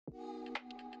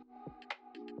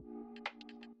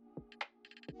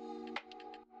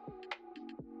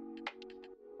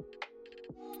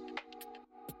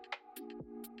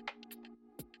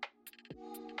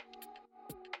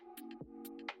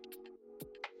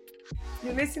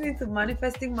You're listening to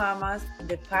Manifesting Mamas,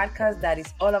 the podcast that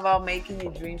is all about making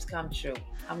your dreams come true.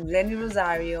 I'm Glenny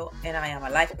Rosario, and I am a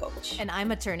life coach. And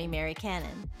I'm attorney Mary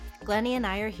Cannon. Glenny and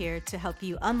I are here to help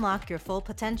you unlock your full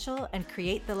potential and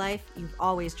create the life you've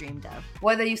always dreamed of.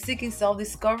 Whether you're seeking self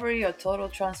discovery or total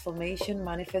transformation,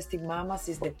 Manifesting Mamas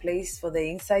is the place for the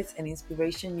insights and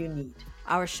inspiration you need.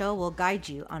 Our show will guide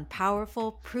you on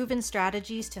powerful, proven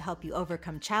strategies to help you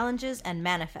overcome challenges and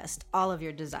manifest all of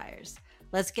your desires.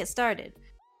 Let's get started.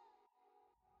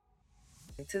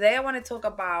 Today, I want to talk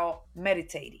about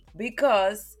meditating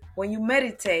because when you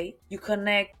meditate, you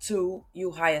connect to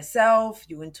your higher self,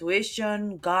 your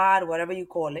intuition, God, whatever you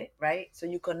call it, right? So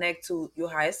you connect to your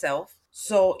higher self.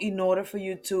 So, in order for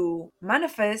you to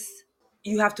manifest,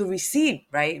 you have to receive,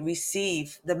 right?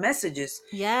 Receive the messages.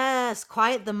 Yes,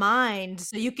 quiet the mind.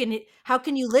 How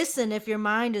can you listen if your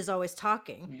mind is always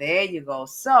talking? There you go.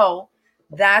 So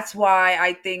that's why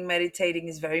I think meditating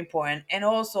is very important. And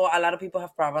also, a lot of people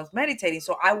have problems meditating.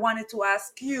 So I wanted to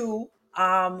ask you,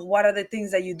 what are the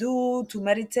things that you do to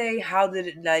meditate? How did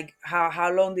it like how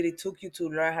long did it took you to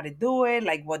learn how to do it?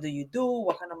 Like what do you do?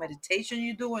 What kind of meditation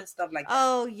you do and stuff like that?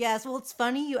 Oh, yes. Well, it's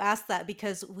funny you asked that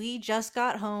because we just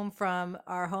got home from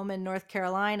our home in North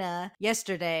Carolina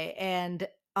yesterday. And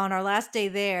on our last day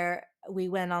there, we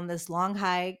went on this long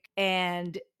hike.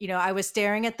 And, I was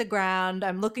staring at the ground.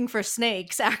 I'm looking for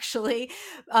snakes, actually.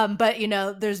 But,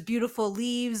 there's beautiful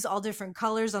leaves, all different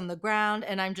colors on the ground.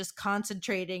 And I'm just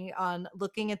concentrating on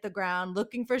looking at the ground,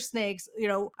 looking for snakes.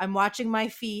 I'm watching my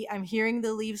feet. I'm hearing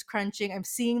the leaves crunching. I'm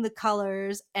seeing the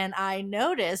colors. And I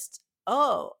noticed,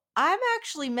 oh, I'm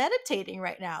actually meditating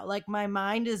right now. Like my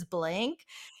mind is blank.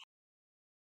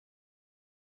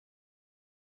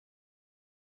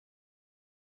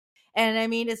 And I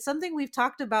mean, it's something we've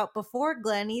talked about before,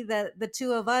 Glenny, that the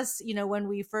two of us, when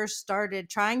we first started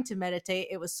trying to meditate,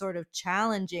 it was sort of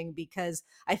challenging because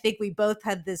I think we both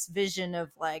had this vision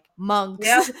of like monks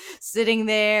Yeah. sitting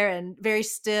there and very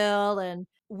still. And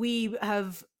we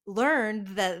have learned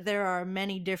that there are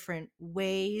many different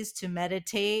ways to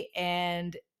meditate.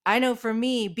 And I know for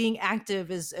me, being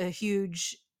active is a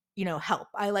huge, help.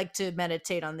 I like to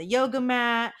meditate on the yoga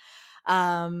mat.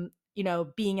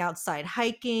 Being outside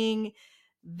hiking,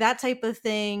 that type of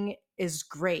thing is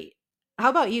great. How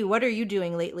about you? What are you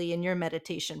doing lately in your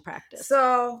meditation practice?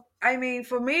 So, I mean,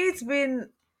 for me, it's been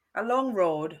a long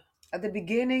road. At the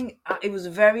beginning, it was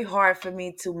very hard for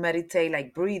me to meditate,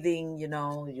 like breathing,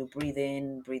 you breathe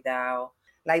in, breathe out.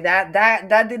 Like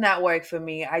that did not work for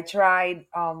me. I tried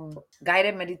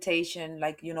guided meditation,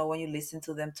 like, when you listen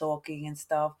to them talking and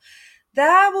stuff.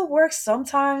 That would work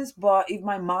sometimes, but if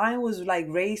my mind was like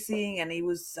racing and it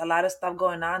was a lot of stuff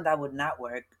going on, that would not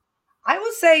work. I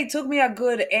would say it took me a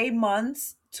good 8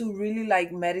 months to really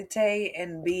like meditate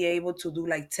and be able to do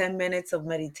like 10 minutes of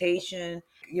meditation.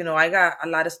 I got a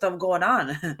lot of stuff going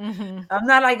on. Hmm. I'm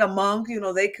not like a monk,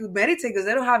 they could meditate because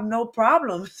they don't have no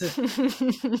problems.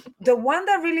 The one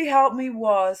that really helped me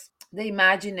was the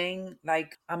imagining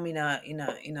like I'm in a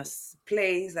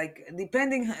place, like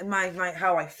depending my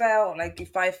how I felt. Like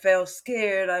if I felt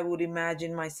scared, I would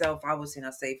imagine myself I was in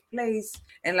a safe place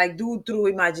and like do through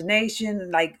imagination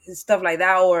like stuff like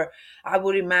that, or I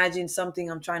would imagine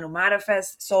something I'm trying to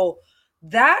manifest. So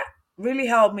that really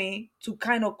helped me to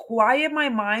kind of quiet my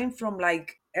mind from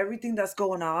like everything that's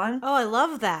going on. Oh, I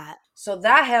love that. So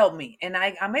that helped me. And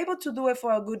I'm able to do it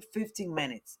for a good 15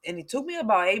 minutes. And it took me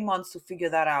about 8 months to figure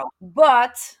that out.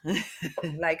 But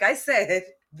like I said,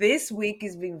 this week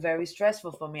has been very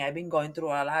stressful for me. I've been going through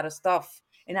a lot of stuff.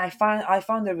 And I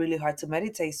found it really hard to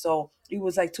meditate. So it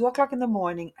was like 2 o'clock in the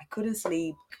morning. I couldn't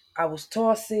sleep. I was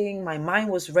tossing, my mind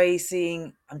was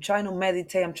racing. I'm trying to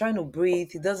meditate, I'm trying to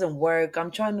breathe. It doesn't work.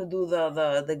 I'm trying to do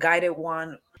the guided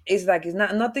one. It's like it's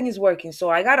not nothing is working. So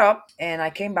I got up and I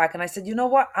came back and I said, you know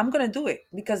what? I'm gonna do it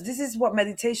because this is what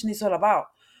meditation is all about.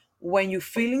 When you're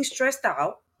feeling stressed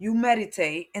out, you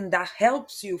meditate and that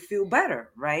helps you feel better,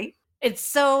 right? It's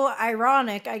so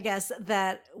ironic, I guess,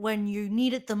 that when you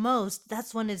need it the most,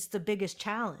 that's when it's the biggest The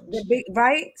challenge. big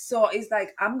right. So it's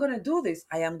like I'm gonna do this.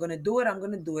 I am gonna do it. I'm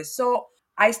gonna do it. So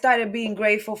I started being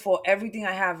grateful for everything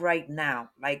I have right now.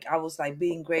 Like I was like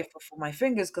being grateful for my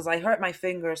fingers because I hurt my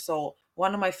finger. So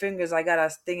one of my fingers, I got a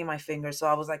sting in my finger. So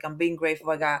I was like, I'm being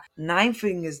grateful. I got 9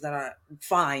 fingers that are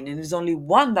fine, and there's only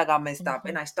one that got messed up.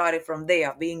 And Mhm. I started from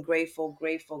there, being grateful,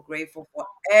 grateful, grateful for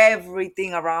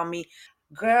everything around me.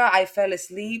 Girl, I fell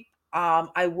asleep.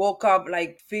 I woke up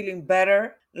like feeling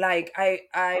better. Like I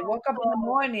woke up in the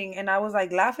morning and I was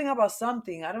like laughing about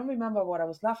something. I don't remember what I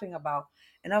was laughing about.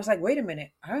 And I was like, wait a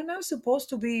minute, aren't I supposed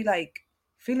to be like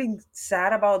feeling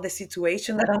sad about the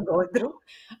situation that I'm going through,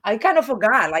 I kind of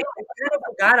forgot. Like I kind of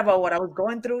forgot about what I was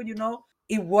going through, you know?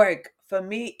 It worked. For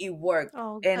me, it worked.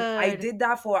 Oh, And I good. did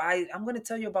that for I'm going to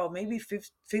tell you about maybe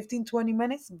 15, 20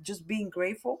 minutes, just being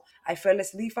grateful. I fell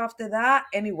asleep after that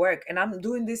and it worked. And I'm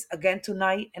doing this again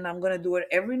tonight and I'm going to do it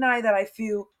every night that I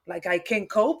feel like I can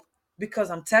cope, because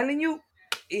I'm telling you,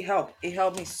 it helped. It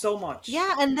helped me so much.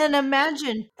 Yeah, and then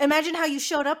imagine how you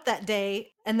showed up that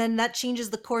day, and then that changes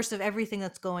the course of everything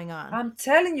that's going on. I'm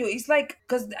telling you, it's like,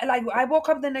 because like I woke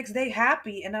up the next day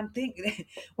happy, and I'm thinking,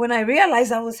 when I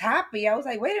realized I was happy, I was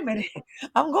like, wait a minute,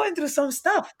 I'm going through some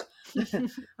stuff.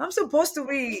 I'm supposed to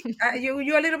be.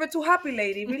 You're a little bit too happy,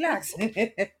 lady. Relax.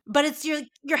 But it's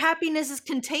your happiness is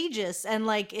contagious, and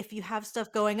like if you have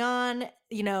stuff going on,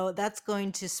 that's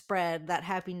going to spread. That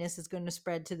happiness is going to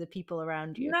spread to the people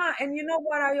around you. Nah, and you know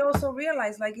what? I also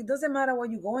realized, like, it doesn't matter what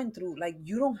you're going through. Like,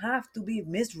 you don't have to be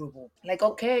miserable. Like,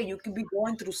 okay, you can be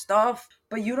going through stuff,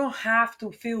 but you don't have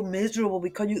to feel miserable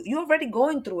because you're already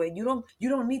going through it. You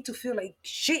don't need to feel like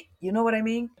shit. You know what I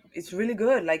mean? It's really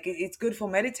good. Like, it's good for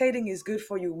meditating. It's good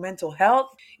for your mental health.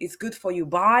 It's good for your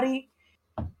body.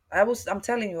 I'm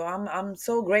telling you, I'm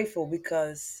so grateful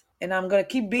because, and I'm gonna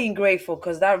keep being grateful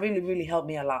because that really, really helped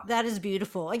me a lot. That is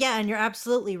beautiful. Yeah, and you're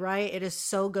absolutely right. It is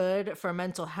so good for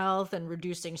mental health and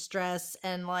reducing stress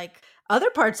and like other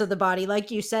parts of the body.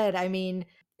 Like you said, I mean,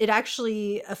 it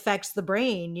actually affects the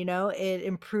brain, it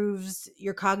improves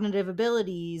your cognitive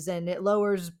abilities and it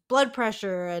lowers blood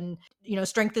pressure and,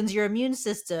 strengthens your immune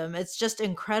system. It's just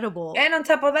incredible. And on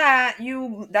top of that,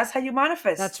 that's how you That's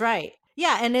manifest. right.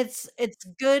 Yeah, and it's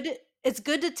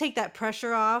good to take that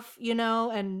pressure off,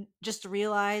 and just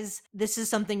realize this is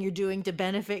something you're doing to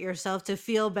benefit yourself, to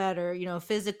feel better,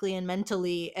 physically and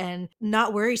mentally, and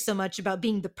not worry so much about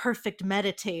being the perfect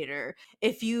meditator.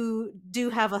 If you do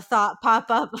have a thought pop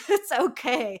up, it's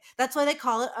okay. That's why they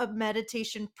call it a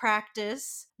meditation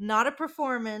practice, not a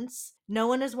performance. No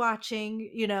one is watching,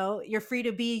 you're free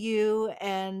to be you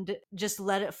and just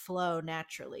let it flow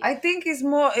naturally. I think it's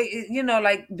more,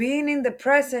 like being in the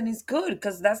present is good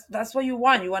because that's what you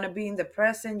want. You want to be in the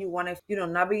present. You want to,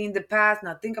 not be in the past,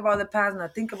 not think about the past,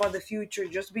 not think about the future.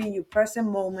 Just be in your present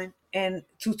moment and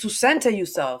to center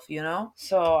yourself.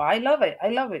 So I love it. I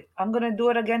love it. I'm gonna do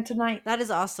it again tonight. That is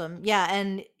awesome. Yeah.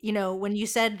 And, when you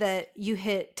said that you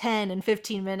hit 10 and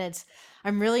 15 minutes,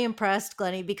 I'm really impressed,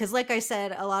 Glennie, because like I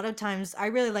said, a lot of times I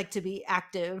really like to be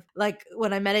active, like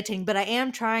when I'm meditating, but I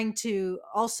am trying to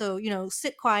also,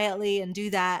 sit quietly and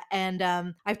do that. And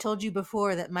I've told you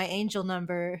before that my angel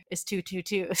number is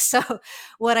 222. So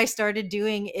what I started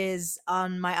doing is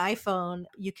on my iPhone,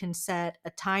 you can set a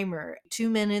timer, 2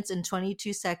 minutes and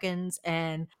 22 seconds.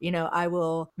 And, I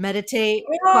will meditate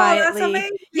Oh, that's quietly.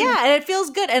 amazing. Yeah, and it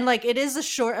feels good, and, like, it is a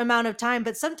short amount of time,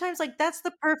 but sometimes, like, that's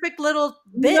the perfect little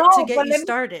bit to No, get but you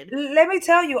started. let me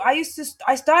tell you, I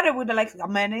started with like a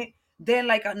minute. Then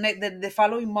like the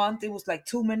following month, it was like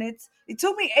 2 minutes. It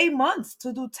took me 8 months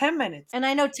to do 10 minutes. And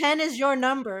I know 10 is your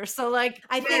number, so, like,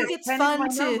 I Yes, think it's 10 is my fun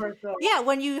to number. So yeah,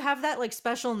 when you have that, like,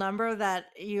 special number that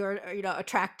you're,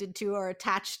 attracted to or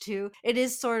attached to, it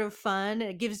is sort of fun.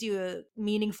 It gives you a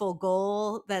meaningful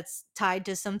goal that's tied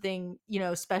to something,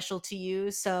 special to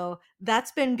you, so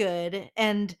that's been good,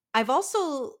 and I've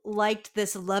also liked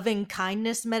this loving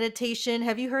kindness meditation.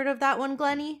 Have you heard of that one,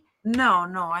 Glennie? no,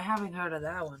 no, I haven't heard of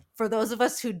that one. For those of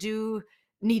us who do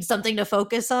need something to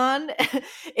focus on,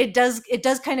 it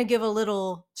does kind of give a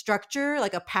little structure,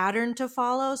 like a pattern to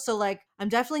follow. So like I'm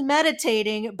definitely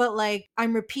meditating, but like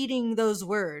I'm repeating those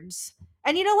words.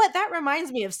 And you know what? That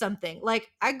reminds me of something.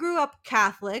 Like I grew up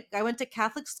Catholic. I went to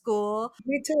Catholic school.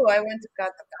 Me too. I went to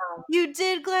Catholic. You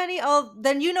did, Glennie? Oh,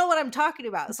 then you know what I'm talking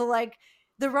about. So, like,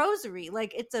 the rosary,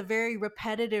 like, it's a very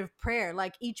repetitive prayer.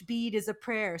 Like, each bead is a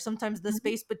prayer. Sometimes the Mhm.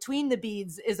 space between the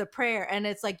beads is a prayer. And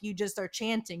it's like you just are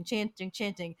chanting, chanting,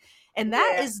 chanting. And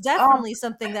that Yeah. is definitely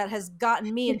something that has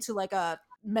gotten me into like a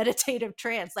meditative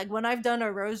trance. Like when I've done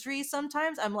a rosary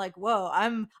sometimes I'm like, whoa,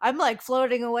 I'm like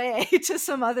floating away to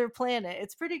some other planet.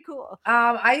 It's pretty cool.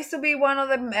 I used to be one of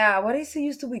them. What is it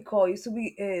used to be called? It used to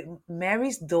be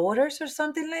Mary's daughters or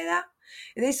something like that.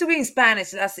 It used to be in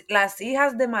Spanish. Las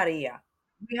hijas de María.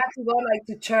 We had to go like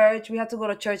to church. We had to go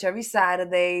to church every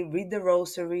Saturday, read the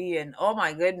rosary, and oh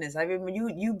my goodness, I remember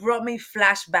you brought me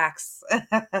flashbacks.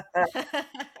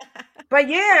 But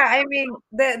yeah, I mean,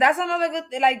 that's another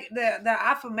good like the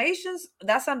affirmations.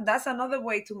 That's another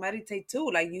way to meditate too.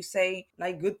 Like you say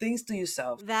like good things to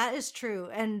yourself. That is true.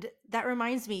 And that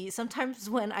reminds me, sometimes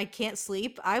when I can't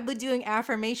sleep, I've been doing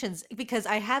affirmations because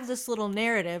I have this little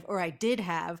narrative, or I did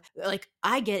have, like,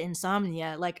 I get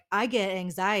insomnia, like, I get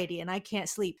anxiety and I can't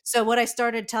sleep. So, what I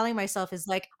started telling myself is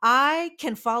like, I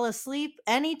can fall asleep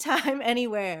anytime,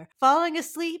 anywhere. Falling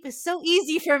asleep is so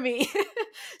easy for me.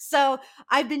 So,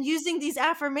 I've been using these So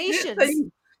affirmations.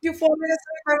 you fall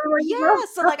asleep everywhere Yeah, you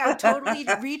so, like, I'm go. totally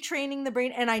retraining the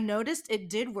brain, and I noticed it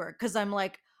did work because 'cause I'm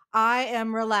like, "I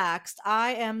am relaxed,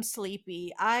 I am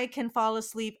sleepy, I can fall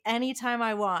asleep anytime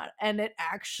I want," and it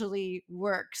actually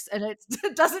works, and it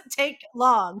doesn't take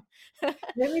long.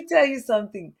 Let me tell you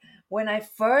something. When I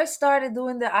first started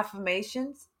doing the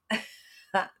affirmations,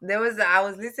 I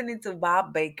was listening to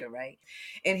Bob Baker, right?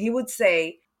 And he would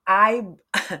say, I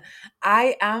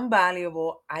I am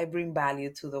valuable, I bring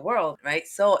value to the world, right?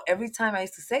 So every time I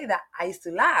used to say that, I used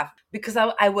to laugh because I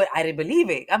didn't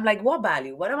believe it. I'm like, what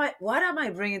value? What am I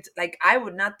bringing like I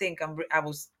would not think I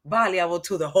was valuable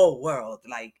to the whole world.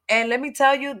 Like, and let me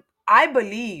tell you, I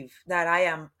believe that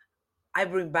I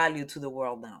bring value to the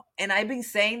world now. And I've been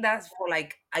saying that for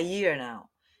like a year now.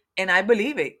 And I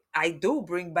believe it. I do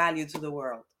bring value to the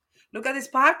world. Look at this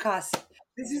podcast.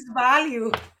 This is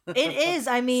value. It is,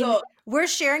 I mean, So we're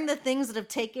sharing the things that have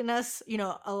taken us,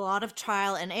 a lot of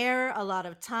trial and error, a lot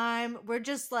of time. We're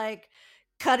just, like,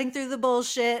 cutting through the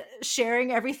bullshit,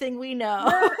 sharing everything we know.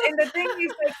 yeah, and the thing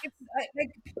is,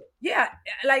 like, yeah,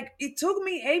 like it took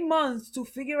me 8 months to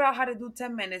figure out how to do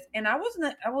 10 minutes, and I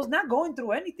was not going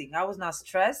through anything. I was not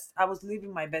stressed. I was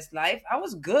living my best life. I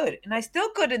was good, and I still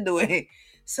couldn't do it.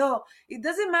 So it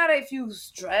doesn't matter if you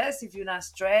stress, if you're not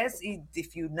stressed,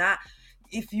 if you're not.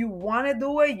 If you want to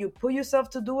do it, you put yourself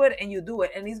to do it, and you do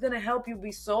it, and it's gonna help you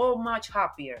be so much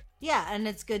happier. Yeah, and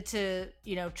it's good to,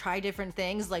 try different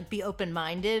things, like be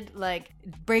open-minded, like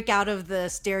break out of the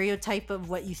stereotype of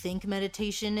what you think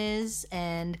meditation is,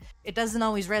 and it doesn't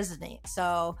always resonate.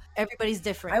 So everybody's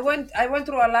different. I went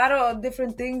through a lot of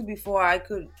different things before I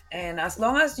could, and as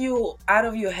long as you out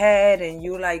of your head and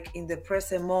you like in the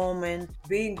present moment,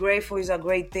 being grateful is a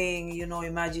great thing.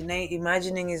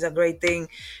 Imagining is a great thing,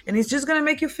 and it's just gonna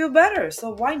make you feel better.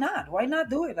 So why not? Why not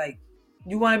do it? Like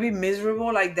you want to be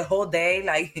miserable like the whole day,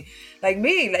 like like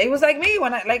me. Like, it was like me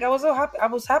when I was so happy. I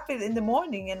was happy in the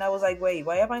morning, and I was like, wait,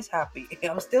 why am I happy?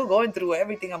 I'm still going through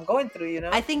everything I'm going through.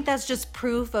 I think that's just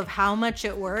proof of how much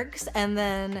it works. And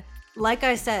then, like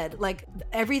I said, like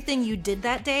everything you did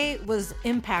that day was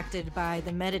impacted by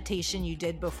the meditation you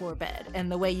did before bed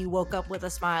and the way you woke up with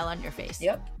a smile on your face.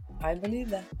 Yep, I believe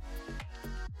that.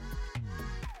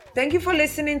 Thank you for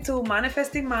listening to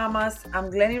Manifesting Mamas. I'm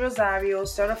Glenny Rosario,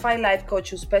 certified life coach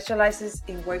who specializes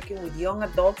in working with young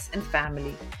adults and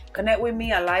family. Connect with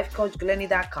me at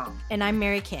lifecoachglenny.com. And I'm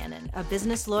Mary Cannon, a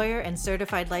business lawyer and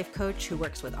certified life coach who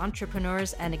works with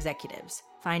entrepreneurs and executives.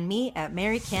 Find me at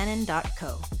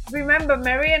marycannon.co. Remember,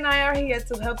 Mary and I are here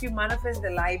to help you manifest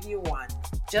the life you want,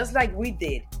 just like we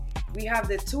did. We have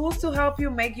the tools to help you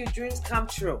make your dreams come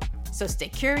true. So stay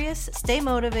curious, stay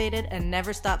motivated, and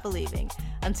never stop believing.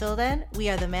 Until then, we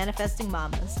are the Manifesting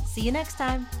Mamas. See you next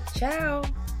time. Ciao.